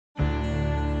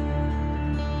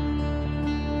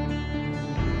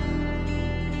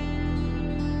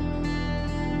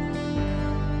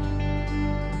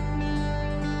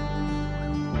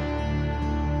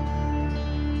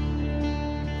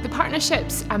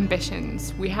partnership's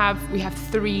ambitions, we have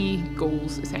three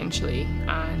goals essentially,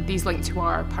 and these link to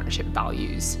our partnership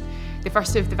values. The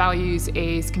first of the values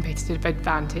is competitive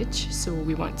advantage, so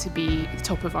we want to be at the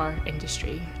top of our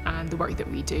industry, and the work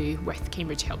that we do with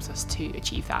Cambridge helps us to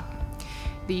achieve that.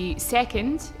 The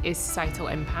second is societal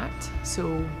impact,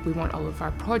 so we want all of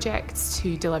our projects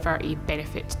to deliver a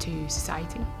benefit to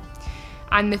society.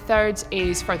 And the third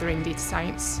is furthering data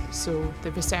science, so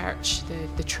the research,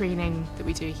 the training that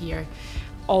we do here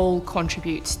all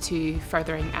contribute to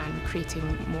furthering and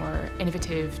creating more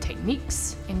innovative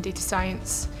techniques in data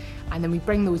science, and then we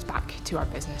bring those back to our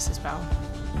business as well.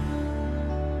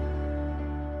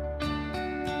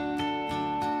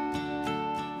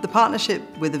 The partnership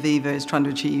with Aviva is trying to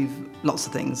achieve lots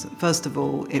of things. First of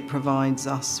all, it provides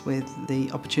us with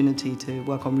the opportunity to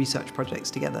work on research projects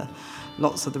together.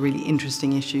 Lots of the really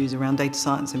interesting issues around data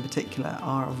science in particular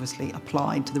are obviously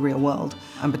applied to the real world,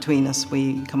 and between us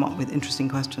we come up with interesting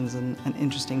questions and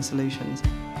interesting solutions.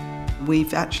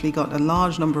 We've actually got a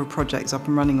large number of projects up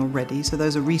and running already, so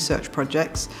those are research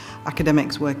projects,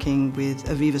 academics working with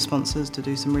Aviva sponsors to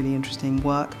do some really interesting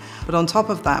work. But on top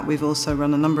of that, we've also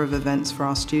run a number of events for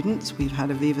our students. We've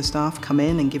had Aviva staff come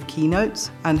in and give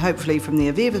keynotes, and hopefully from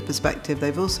the Aviva perspective,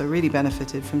 they've also really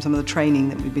benefited from some of the training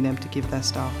that we've been able to give their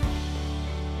staff.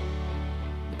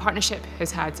 The partnership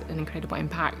has had an incredible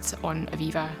impact on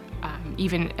Aviva,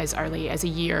 even as early as a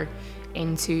year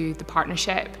into the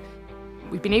partnership.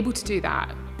 We've been able to do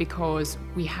that because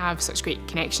we have such great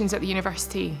connections at the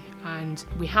university, and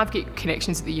we have great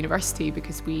connections at the university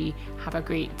because we have a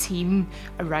great team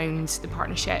around the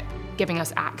partnership, giving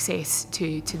us access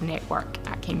to the network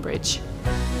at Cambridge.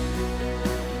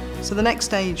 So the next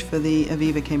stage for the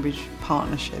Aviva Cambridge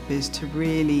partnership is to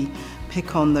really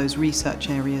pick on those research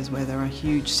areas where there are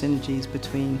huge synergies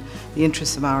between the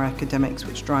interests of our academics,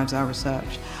 which drives our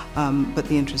research, but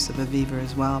the interests of Aviva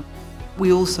as well.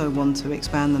 We also want to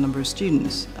expand the number of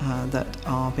students that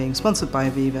are being sponsored by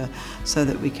Aviva so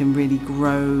that we can really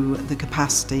grow the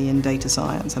capacity in data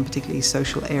science, and particularly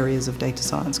social areas of data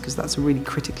science, because that's a really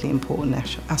critically important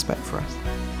aspect for us.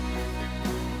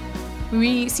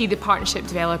 We see the partnership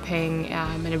developing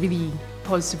in a really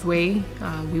positive way.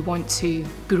 We want to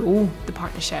grow the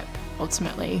partnership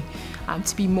ultimately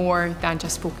to be more than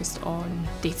just focused on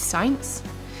data science.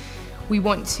 We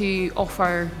want to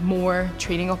offer more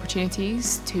training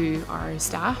opportunities to our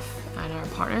staff and our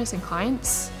partners and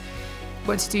clients. We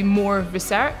want to do more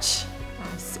research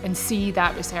and see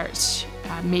that research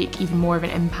make even more of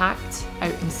an impact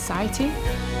out in society.